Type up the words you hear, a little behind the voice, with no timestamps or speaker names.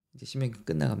이제 신명기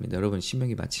끝나갑니다. 여러분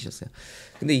신명기 마치셨어요.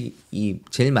 근데 이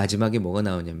제일 마지막에 뭐가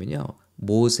나오냐면요.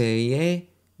 모세의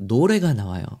노래가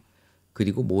나와요.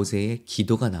 그리고 모세의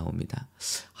기도가 나옵니다.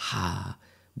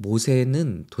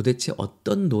 모세는 도대체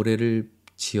어떤 노래를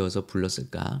지어서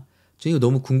불렀을까? 저 이거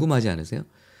너무 궁금하지 않으세요?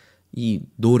 이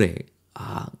노래,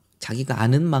 자기가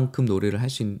아는 만큼 노래를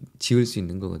지을 수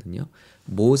있는 거거든요.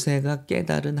 모세가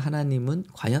깨달은 하나님은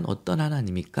과연 어떤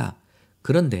하나님일까?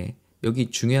 그런데 여기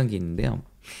중요한 게 있는데요.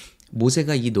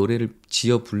 모세가 이 노래를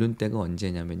지어 부른 때가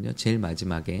언제냐면요. 제일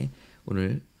마지막에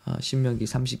오늘 신명기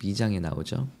 32장에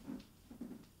나오죠.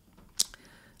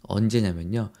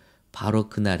 언제냐면요. 바로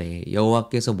그날에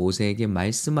여호와께서 모세에게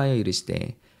말씀하여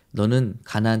이르시되 너는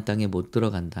가나안 땅에 못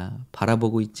들어간다.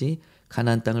 바라보고 있지?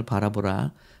 가나안 땅을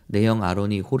바라보라. 내 형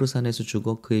아론이 호르산에서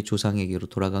죽어 그의 조상에게로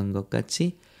돌아간 것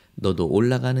같이 너도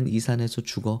올라가는 이 산에서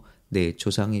죽어 내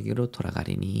조상에게로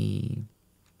돌아가리니.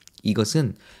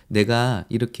 이것은 내가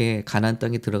이렇게 가나안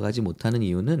땅에 들어가지 못하는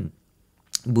이유는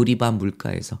무리바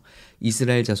물가에서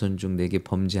이스라엘 자손 중 내게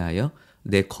범죄하여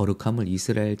내 거룩함을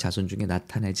이스라엘 자손 중에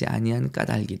나타내지 아니한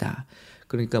까닭이다.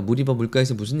 그러니까 무리바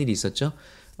물가에서 무슨 일이 있었죠?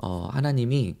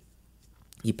 하나님이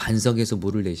이 반석에서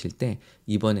물을 내실 때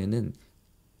이번에는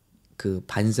그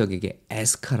반석에게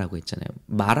에스카라고 했잖아요.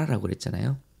 마라라고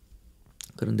그랬잖아요.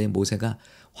 그런데 모세가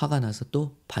화가 나서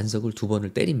또 반석을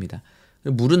 2번을 때립니다.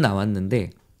 물은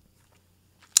나왔는데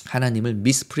하나님을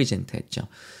미스프리젠트 했죠.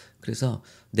 그래서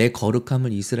내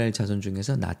거룩함을 이스라엘 자손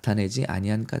중에서 나타내지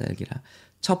아니한 까닭이라.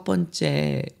 첫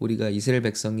번째 우리가 이스라엘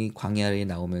백성이 광야에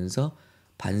나오면서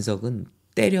반석은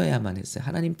때려야만 했어요.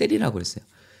 하나님 때리라고 그랬어요.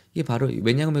 이게 바로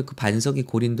왜냐하면 그 반석이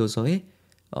고린도서에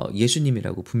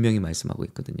예수님이라고 분명히 말씀하고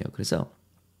있거든요. 그래서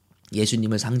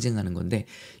예수님을 상징하는 건데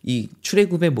이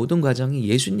출애굽의 모든 과정이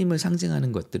예수님을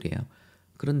상징하는 것들이에요.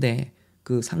 그런데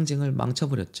그 상징을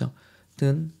망쳐버렸죠.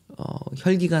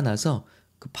 혈기가 나서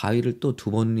그 바위를 또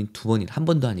두 번이나 한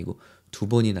번도 아니고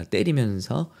 2번이나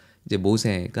때리면서 이제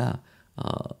모세가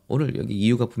오늘 여기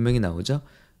이유가 분명히 나오죠.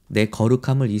 내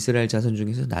거룩함을 이스라엘 자손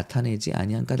중에서 나타내지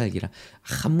아니한 까닭이라.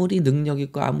 아무리 능력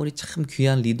있고 아무리 참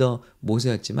귀한 리더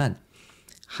모세였지만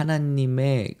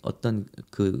하나님의 어떤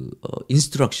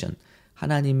인스트럭션,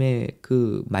 하나님의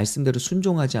그 말씀대로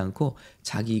순종하지 않고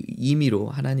자기 임의로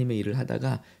하나님의 일을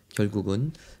하다가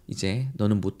결국은 이제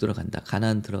너는 못 들어간다.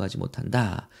 가나안 들어가지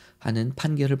못한다 하는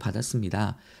판결을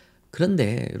받았습니다.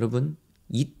 그런데 여러분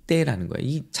이때라는 거예요.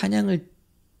 이 찬양을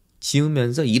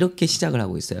지으면서 이렇게 시작을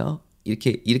하고 있어요.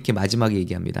 이렇게 마지막에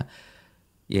얘기합니다.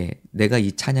 내가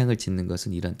이 찬양을 짓는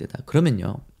것은 이런 때다.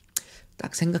 그러면요.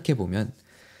 딱 생각해 보면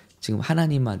지금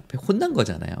하나님 앞에 혼난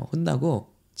거잖아요.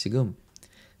 혼나고 지금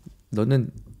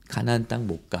너는 가나안 땅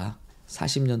못 가.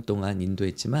 40년 동안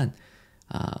인도했지만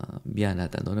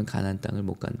미안하다. 너는 가나안 땅을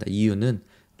못 간다. 이유는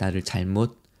나를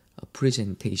잘못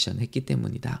프레젠테이션 했기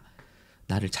때문이다.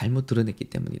 나를 잘못 드러냈기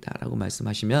때문이다. 라고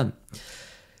말씀하시면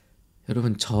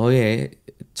여러분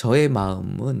저의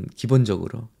마음은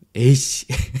기본적으로 에이씨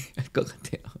할 것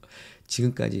같아요.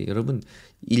 지금까지 여러분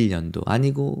 1년도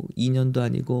아니고 2년도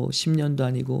아니고 10년도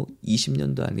아니고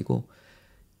 20년도 아니고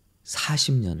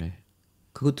 40년을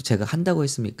그것도 제가 한다고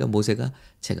했습니까? 모세가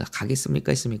제가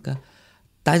가겠습니까? 했습니까?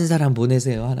 딴 사람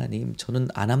보내세요 하나님. 저는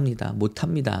안 합니다. 못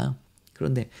합니다.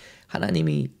 그런데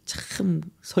하나님이 참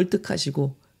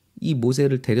설득하시고 이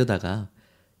모세를 데려다가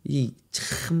이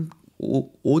참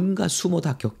온갖 수모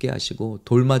다 겪게 하시고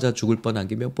돌 맞아 죽을 뻔한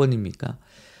게 몇 번입니까?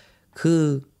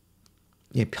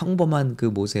 평범한 그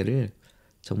모세를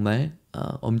정말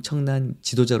엄청난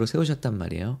지도자로 세우셨단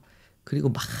말이에요.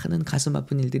 그리고 많은 가슴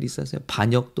아픈 일들이 있었어요.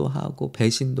 반역도 하고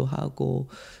배신도 하고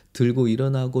들고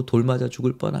일어나고 돌 맞아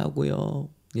죽을 뻔하고요.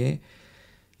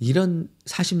 이런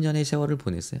 40년의 세월을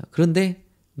보냈어요. 그런데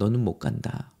너는 못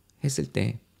간다 했을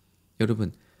때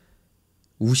여러분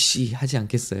우시하지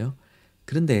않겠어요?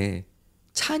 그런데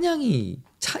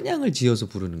찬양을 지어서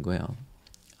부르는 거예요.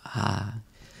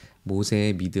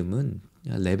 모세의 믿음은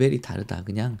레벨이 다르다.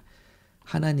 그냥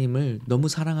하나님을 너무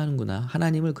사랑하는구나.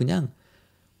 하나님을 그냥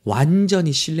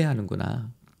완전히 신뢰하는구나.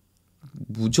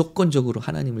 무조건적으로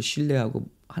하나님을 신뢰하고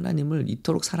하나님을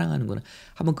이토록 사랑하는구나.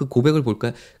 한번 그 고백을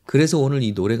볼까요? 그래서 오늘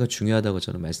이 노래가 중요하다고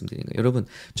저는 말씀드리는 거예요. 여러분,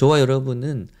 저와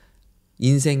여러분은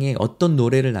인생에 어떤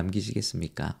노래를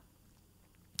남기시겠습니까?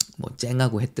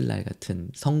 쨍하고 해뜰날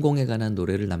같은 성공에 관한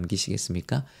노래를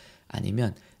남기시겠습니까?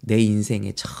 아니면 내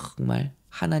인생에 정말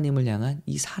하나님을 향한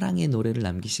이 사랑의 노래를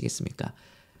남기시겠습니까?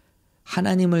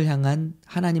 하나님을 향한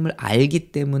하나님을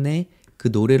알기 때문에 그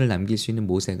노래를 남길 수 있는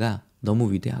모세가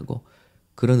너무 위대하고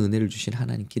그런 은혜를 주신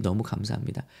하나님께 너무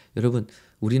감사합니다. 여러분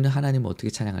우리는 하나님을 어떻게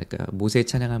찬양할까요? 모세의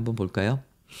찬양 한번 볼까요?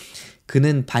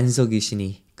 그는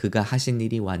반석이시니 그가 하신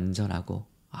일이 완전하고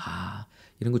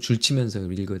이런 거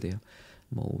줄치면서 읽어야 돼요.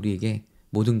 뭐 우리에게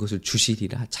모든 것을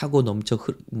주시리라, 차고 넘쳐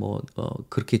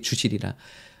그렇게 주시리라,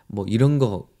 뭐 이런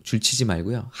거 줄치지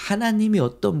말고요. 하나님이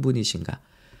어떤 분이신가,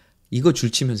 이거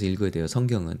줄치면서 읽어야 돼요.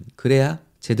 성경은 그래야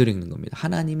제대로 읽는 겁니다.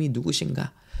 하나님이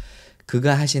누구신가,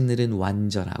 그가 하신 일은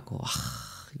완전하고.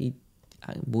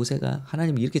 모세가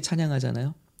하나님 이렇게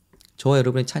찬양하잖아요. 저와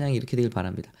여러분의 찬양이 이렇게 되길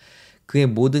바랍니다. 그의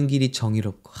모든 길이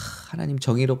정의롭고, 하나님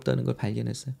정의롭다는 걸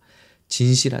발견했어요.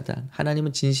 진실하다,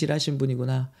 하나님은 진실하신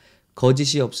분이구나,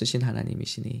 거짓이 없으신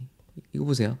하나님이시니. 이거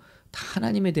보세요. 다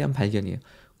하나님에 대한 발견이에요.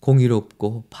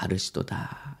 공의롭고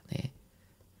바르시도다. 네.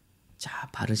 자,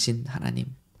 바르신 하나님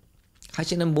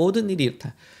하시는 모든 일이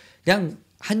이렇다. 그냥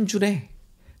한 줄에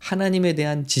하나님에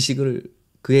대한 지식을,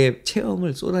 그의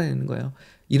체험을 쏟아내는 거예요.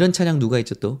 이런 찬양 누가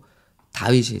있죠? 또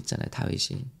다윗이 했잖아요.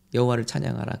 다윗이 여호와를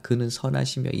찬양하라, 그는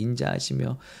선하시며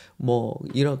인자하시며, 뭐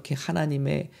이렇게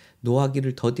하나님의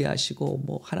노하기를 더디하시고,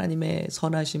 뭐 하나님의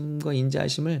선하심과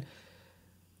인자하심을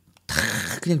다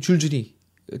그냥 줄줄이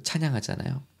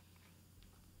찬양하잖아요.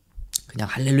 그냥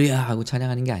할렐루야 하고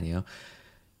찬양하는 게 아니에요.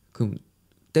 그럼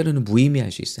때로는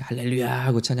무의미할 수 있어요. 할렐루야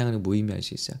하고 찬양하는 무의미할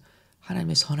수 있어요.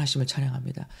 하나님의 선하심을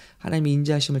찬양합니다. 하나님의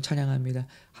인자하심을 찬양합니다.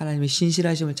 하나님의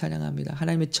신실하심을 찬양합니다.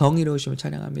 하나님의 정의로우심을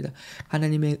찬양합니다.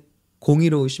 하나님의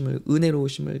공의로우심을,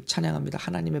 은혜로우심을 찬양합니다.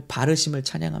 하나님의 바르심을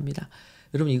찬양합니다.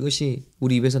 여러분, 이것이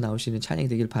우리 입에서 나올 수 있는 찬양이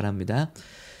되길 바랍니다.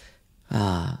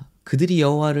 그들이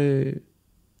여호와를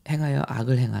행하여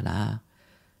악을 행하나.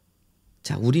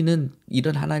 자, 우리는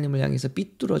이런 하나님을 향해서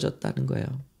삐뚤어졌다는 거예요.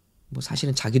 뭐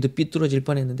사실은 자기도 삐뚤어질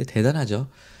뻔했는데 대단하죠.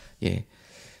 예,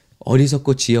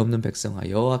 어리석고 지혜 없는 백성아,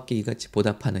 여호와께 이같이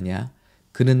보답하느냐?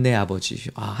 그는 내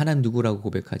아버지시오. 하나님 누구라고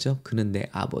고백하죠? 그는 내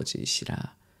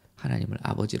아버지시라. 하나님을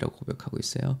아버지라고 고백하고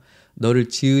있어요. 너를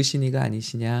지으신 이가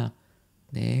아니시냐?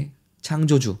 네,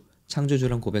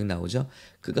 창조주란 고백 나오죠.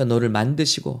 그가 너를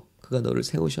만드시고 그가 너를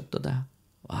세우셨도다.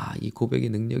 이 고백에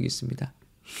능력이 있습니다.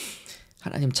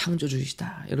 하나님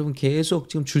창조주이시다. 여러분, 계속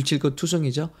지금 줄칠 것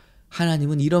투성이죠.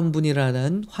 하나님은 이런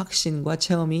분이라는 확신과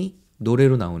체험이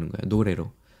노래로 나오는 거예요.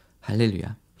 노래로.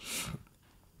 할렐루야.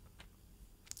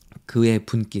 그의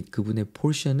분깃, 그분의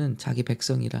포션은 자기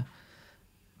백성이라.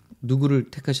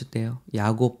 누구를 택하셨대요?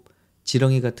 야곱,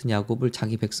 지렁이 같은 야곱을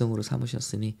자기 백성으로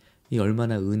삼으셨으니 이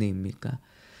얼마나 은혜입니까?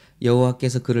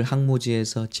 여호와께서 그를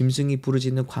항모지에서 짐승이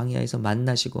부르짖는 광야에서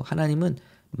만나시고. 하나님은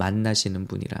만나시는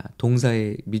분이라.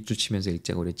 동사에 밑줄 치면서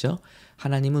읽자고 그랬죠.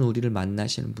 하나님은 우리를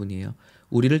만나시는 분이에요.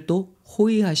 우리를 또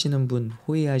호위하시는 분,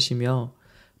 호위하시며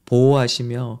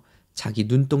보호하시며 자기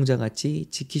눈동자같이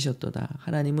지키셨도다.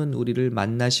 하나님은 우리를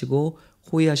만나시고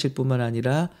호위하실 뿐만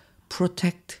아니라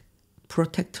protector,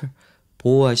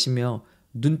 보호하시며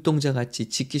눈동자같이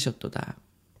지키셨도다.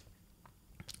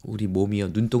 우리 몸이요,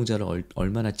 눈동자를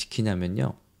얼마나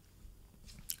지키냐면요,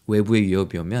 외부의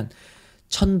위협이 오면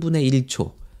 1000분의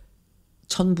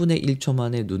 1초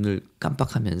만에 눈을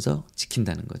깜빡하면서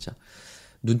지킨다는 거죠.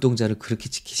 눈동자를 그렇게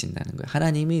지키신다는 거예요.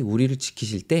 하나님이 우리를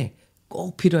지키실 때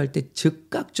꼭 필요할 때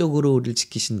즉각적으로 우리를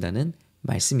지키신다는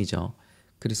말씀이죠.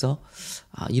 그래서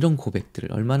이런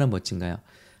고백들 얼마나 멋진가요?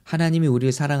 하나님이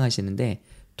우리를 사랑하시는데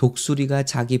독수리가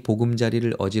자기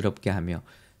보금자리를 어지럽게 하며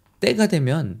때가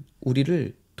되면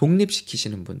우리를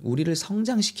독립시키시는 분, 우리를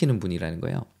성장시키는 분이라는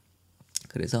거예요.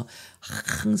 그래서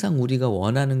항상 우리가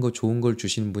원하는 거, 좋은 걸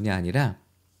주시는 분이 아니라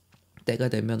때가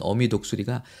되면 어미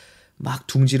독수리가 막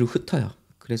둥지를 흩어요.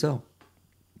 그래서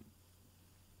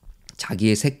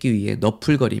자기의 새끼 위에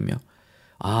너풀거리며.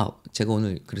 제가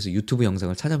오늘 그래서 유튜브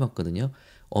영상을 찾아봤거든요.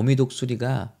 어미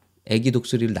독수리가 애기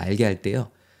독수리를 날게 할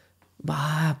때요,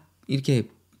 막 이렇게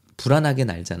불안하게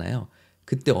날잖아요.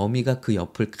 그때 어미가 그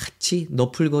옆을 같이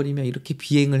너풀거리며 이렇게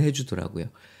비행을 해주더라고요.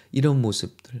 이런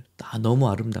모습들 너무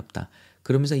아름답다.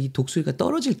 그러면서 이 독수리가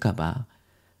떨어질까봐,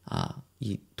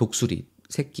 이 독수리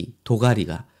새끼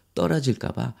도가리가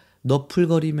떨어질까봐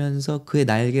너풀거리면서 그의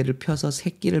날개를 펴서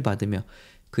새끼를 받으며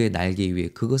그의 날개 위에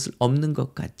그것을 엎는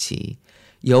것 같이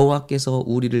여호와께서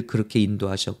우리를 그렇게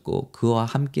인도하셨고 그와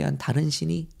함께한 다른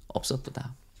신이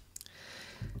없었도다.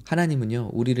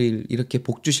 하나님은요, 우리를 이렇게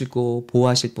복 주시고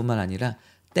보호하실 뿐만 아니라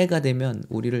때가 되면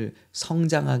우리를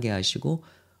성장하게 하시고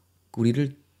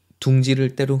우리를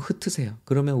둥지를 때로 흩으세요.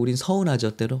 그러면 우린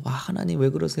서운하죠. 때로 하나님 왜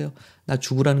그러세요? 나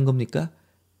죽으라는 겁니까?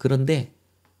 그런데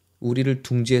우리를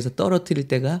둥지에서 떨어뜨릴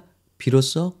때가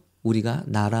비로소 우리가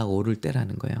날아오를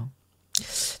때라는 거예요.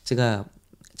 제가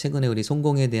최근에 우리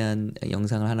송공에 대한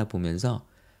영상을 하나 보면서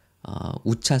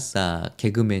우차사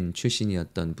개그맨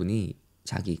출신이었던 분이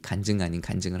자기 간증 아닌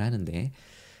간증을 하는데,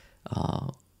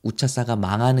 우차사가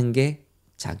망하는 게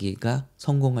자기가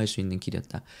성공할 수 있는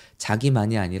길이었다.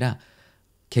 자기만이 아니라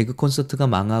개그 콘서트가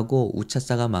망하고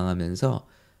우차사가 망하면서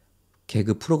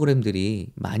개그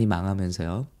프로그램들이 많이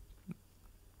망하면서요.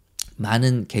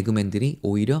 많은 개그맨들이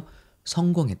오히려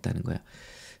성공했다는 거예요.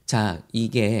 자,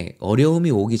 이게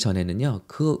어려움이 오기 전에는요.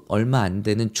 그 얼마 안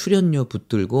되는 출연료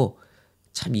붙들고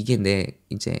참 이게 내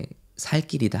이제 살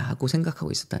길이다 하고 생각하고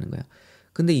있었다는 거예요.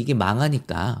 근데 이게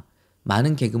망하니까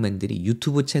많은 개그맨들이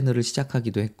유튜브 채널을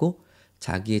시작하기도 했고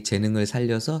자기의 재능을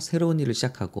살려서 새로운 일을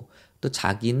시작하고 또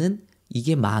자기는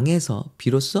이게 망해서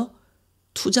비로소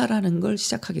투자라는 걸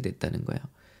시작하게 됐다는 거예요.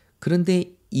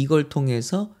 그런데 이걸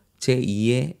통해서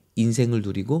제2의 인생을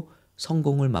누리고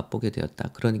성공을 맛보게 되었다.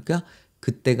 그러니까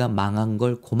그때가 망한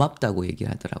걸 고맙다고 얘기를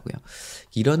하더라고요.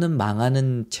 이러는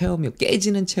망하는 체험이,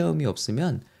 깨지는 체험이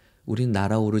없으면 우린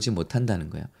날아오르지 못한다는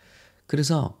거예요.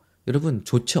 그래서 여러분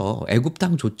좋죠. 애굽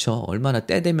땅 좋죠. 얼마나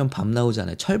때 되면 밥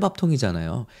나오잖아요.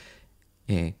 철밥통이잖아요.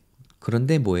 예.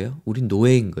 그런데 뭐예요? 우린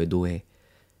노예인 거예요. 노예.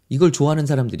 이걸 좋아하는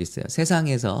사람들이 있어요.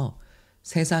 세상에서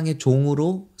세상의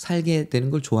종으로 살게 되는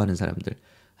걸 좋아하는 사람들.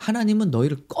 하나님은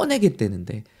너희를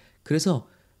꺼내겠다는데 그래서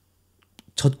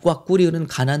젖과 꿀이 흐르는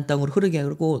가나안 땅으로 흐르게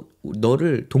하고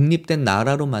너를 독립된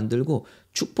나라로 만들고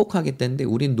축복하겠다는데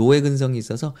우린 노예 근성이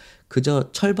있어서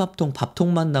그저 철밥통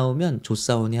밥통만 나오면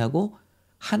좋사오니 하고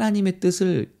하나님의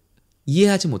뜻을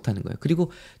이해하지 못하는 거예요.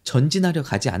 그리고 전진하려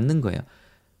가지 않는 거예요.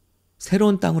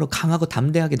 새로운 땅으로 강하고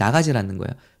담대하게 나가질 않는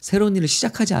거예요. 새로운 일을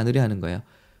시작하지 않으려 하는 거예요.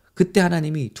 그때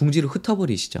하나님이 둥지를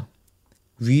흩어버리시죠.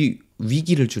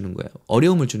 위기를 주는 거예요.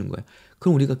 어려움을 주는 거예요.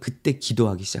 그럼 우리가 그때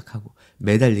기도하기 시작하고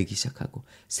매달리기 시작하고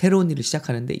새로운 일을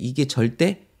시작하는데 이게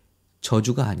절대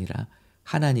저주가 아니라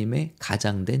하나님의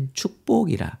가장된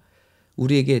축복이라.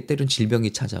 우리에게 때론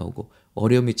질병이 찾아오고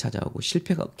어려움이 찾아오고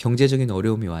실패가 경제적인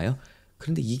어려움이 와요.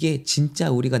 그런데 이게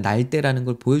진짜 우리가 날 때라는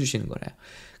걸 보여주시는 거라요.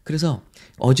 그래서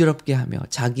어지럽게 하며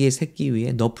자기의 새끼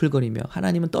위에 너풀거리며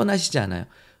하나님은 떠나시지 않아요.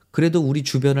 그래도 우리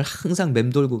주변을 항상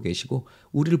맴돌고 계시고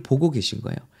우리를 보고 계신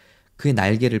거예요. 그의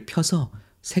날개를 펴서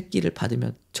새끼를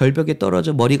받으면 절벽에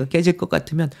떨어져 머리가 깨질 것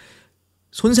같으면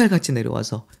손살같이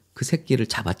내려와서 그 새끼를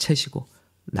잡아채시고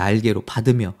날개로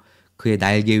받으며 그의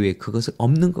날개 위에 그것을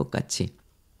엎는 것 같이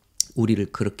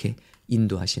우리를 그렇게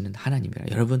인도하시는 하나님이라.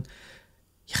 여러분,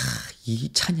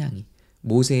 이 찬양이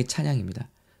모세의 찬양입니다.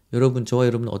 여러분, 저와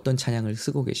여러분은 어떤 찬양을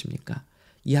쓰고 계십니까?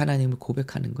 이 하나님을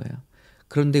고백하는 거예요.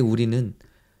 그런데 우리는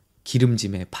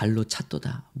기름짐에 발로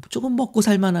찼도다. 조금 먹고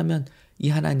살만하면 이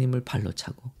하나님을 발로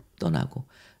차고 떠나고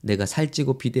내가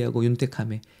살찌고 비대하고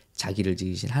윤택함에 자기를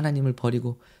지으신 하나님을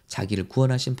버리고 자기를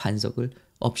구원하신 반석을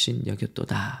없인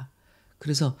여겼도다.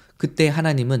 그래서 그때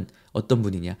하나님은 어떤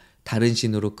분이냐? 다른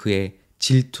신으로 그의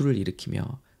질투를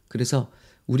일으키며 그래서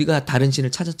우리가 다른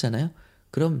신을 찾았잖아요.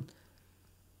 그럼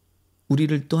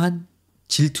우리를 또한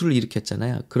질투를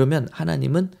일으켰잖아요. 그러면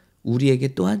하나님은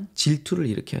우리에게 또한 질투를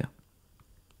일으켜요.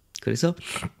 그래서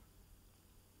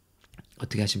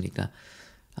어떻게 하십니까?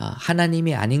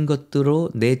 하나님이 아닌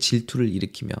것들로 내 질투를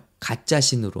일으키며 가짜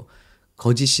신으로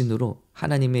거짓 신으로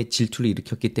하나님의 질투를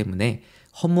일으켰기 때문에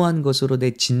허무한 것으로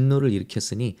내 진노를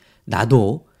일으켰으니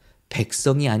나도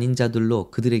백성이 아닌 자들로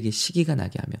그들에게 시기가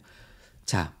나게 하며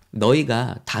자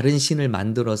너희가 다른 신을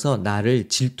만들어서 나를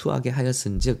질투하게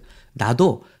하였은즉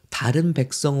나도 다른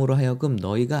백성으로 하여금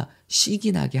너희가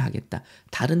시기 나게 하겠다.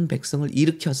 다른 백성을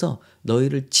일으켜서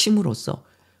너희를 침으로써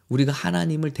우리가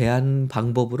하나님을 대하는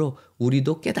방법으로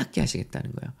우리도 깨닫게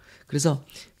하시겠다는 거예요. 그래서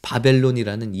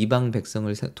바벨론이라는 이방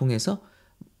백성을 통해서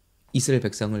이스라엘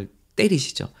백성을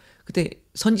때리시죠. 그때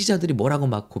선지자들이 뭐라고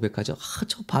막 고백하죠.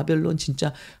 저 바벨론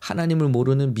진짜 하나님을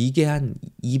모르는 미개한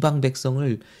이방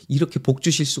백성을 이렇게 복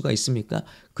주실 수가 있습니까?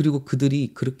 그리고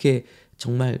그들이 그렇게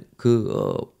정말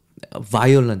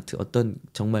violent 어떤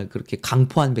정말 그렇게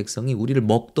강포한 백성이 우리를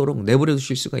먹도록 내버려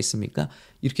두실 수가 있습니까?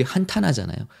 이렇게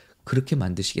한탄하잖아요. 그렇게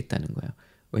만드시겠다는 거예요.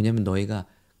 왜냐하면 너희가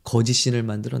거짓 신을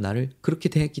만들어 나를 그렇게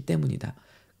대했기 때문이다.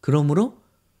 그러므로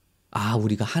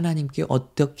우리가 하나님께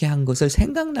어떻게 한 것을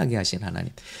생각나게 하신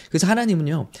하나님. 그래서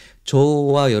하나님은요,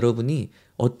 저와 여러분이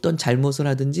어떤 잘못을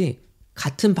하든지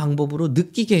같은 방법으로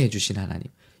느끼게 해주신 하나님.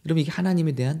 여러분, 이게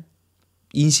하나님에 대한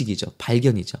인식이죠.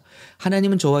 발견이죠.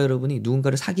 하나님은 저와 여러분이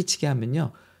누군가를 사기치게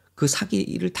하면요, 그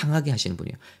사기를 당하게 하시는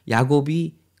분이에요.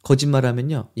 야곱이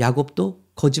거짓말하면요, 야곱도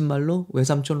거짓말로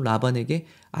외삼촌 라반에게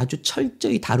아주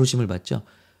철저히 다루심을 받죠.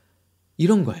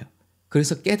 이런 거예요.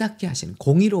 그래서 깨닫게 하시는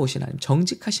공의로우신 하나님,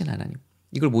 정직하신 하나님.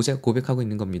 이걸 모세가 고백하고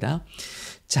있는 겁니다.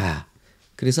 자,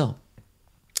 그래서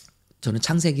저는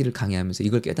창세기를 강의하면서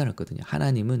이걸 깨달았거든요.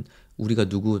 하나님은 우리가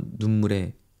누구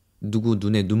눈에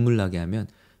눈물 나게 하면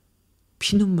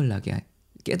피눈물 나게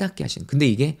깨닫게 하시는. 근데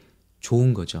이게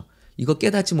좋은 거죠. 이거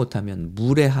깨닫지 못하면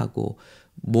무례하고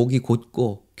목이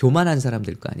곧고 교만한 사람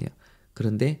될 거 아니에요.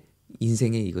 그런데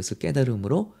인생의 이것을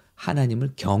깨달음으로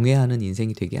하나님을 경외하는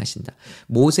인생이 되게 하신다.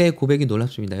 모세의 고백이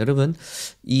놀랍습니다. 여러분,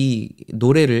 이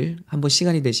노래를 한번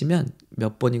시간이 되시면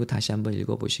몇 번이고 다시 한번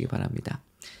읽어보시기 바랍니다.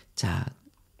 자,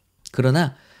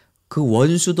 그러나 그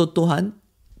원수도 또한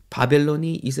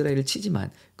바벨론이 이스라엘을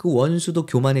치지만 그 원수도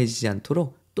교만해지지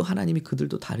않도록 또 하나님이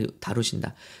그들도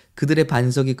다루신다. 그들의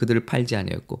반석이 그들을 팔지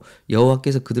아니었고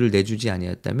여호와께서 그들을 내주지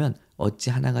아니었다면 어찌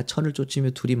하나가 천을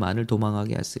쫓으며 둘이 만을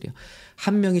도망하게 하으랴.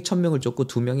 한 명이 1000명을 쫓고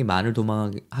 2명이 만을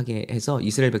도망하게 해서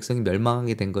이스라엘 백성이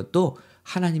멸망하게 된 것도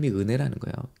하나님의 은혜라는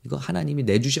거예요. 이거 하나님이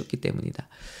내주셨기 때문이다.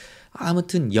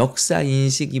 아무튼 역사,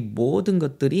 인식, 이 모든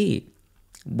것들이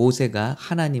모세가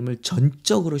하나님을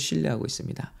전적으로 신뢰하고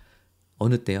있습니다.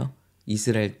 어느 때요?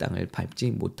 이스라엘 땅을 밟지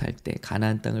못할 때,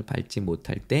 가나안 땅을 밟지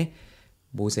못할 때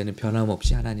모세는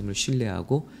변함없이 하나님을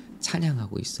신뢰하고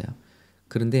찬양하고 있어요.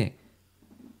 그런데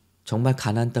정말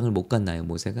가나안 땅을 못 갔나요,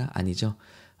 모세가? 아니죠.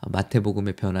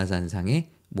 마태복음의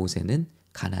변화산상에 모세는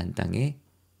가나안 땅의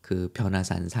그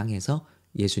변화산상에서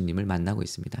예수님을 만나고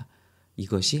있습니다.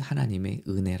 이것이 하나님의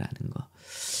은혜라는 거.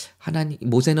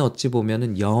 모세는 어찌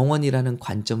보면은 영원이라는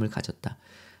관점을 가졌다.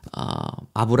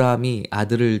 아브라함이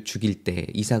아들을 죽일 때,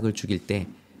 이삭을 죽일 때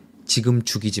지금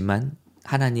죽이지만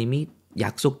하나님이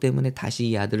약속 때문에 다시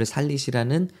이 아들을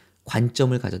살리시라는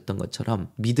관점을 가졌던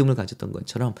것처럼, 믿음을 가졌던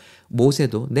것처럼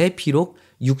모세도 내 비록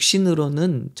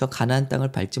육신으로는 저 가나안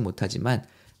땅을 밟지 못하지만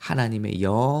하나님의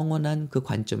영원한 그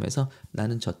관점에서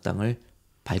나는 저 땅을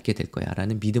밟게 될 거야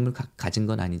라는 믿음을 가진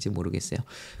건 아닌지 모르겠어요.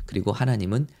 그리고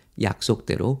하나님은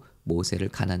약속대로 모세를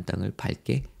가나안 땅을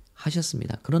밟게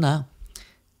하셨습니다. 그러나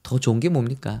더 좋은 게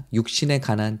뭡니까? 육신의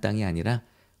가나안 땅이 아니라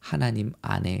하나님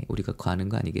안에 우리가 거하는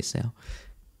거 아니겠어요?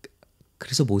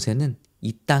 그래서 모세는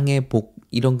이 땅의 복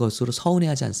이런 것으로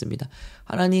서운해하지 않습니다.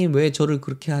 하나님 왜 저를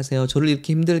그렇게 하세요? 저를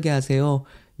이렇게 힘들게 하세요?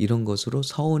 이런 것으로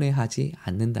서운해하지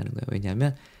않는다는 거예요.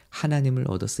 왜냐하면 하나님을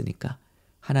얻었으니까,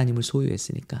 하나님을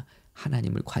소유했으니까,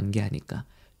 하나님을 관계하니까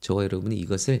저와 여러분이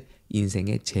이것을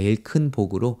인생의 제일 큰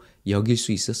복으로 여길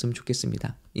수 있었으면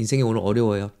좋겠습니다. 인생이 오늘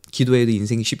어려워요. 기도해도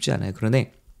인생이 쉽지 않아요. 그러나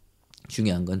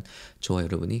중요한 건 저와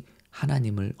여러분이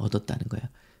하나님을 얻었다는 거예요.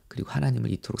 그리고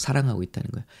하나님을 이토록 사랑하고 있다는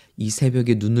거예요. 이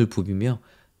새벽에 눈을 부비며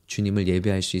주님을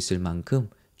예배할 수 있을 만큼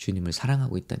주님을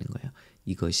사랑하고 있다는 거예요.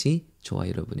 이것이 저와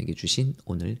여러분에게 주신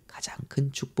오늘 가장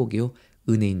큰 축복이요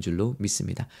은혜인 줄로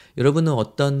믿습니다. 여러분은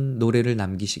어떤 노래를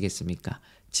남기시겠습니까?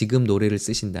 지금 노래를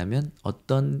쓰신다면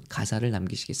어떤 가사를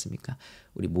남기시겠습니까?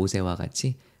 우리 모세와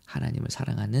같이 하나님을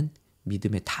사랑하는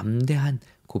믿음의 담대한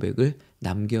고백을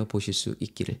남겨보실 수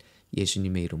있기를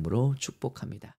예수님의 이름으로 축복합니다.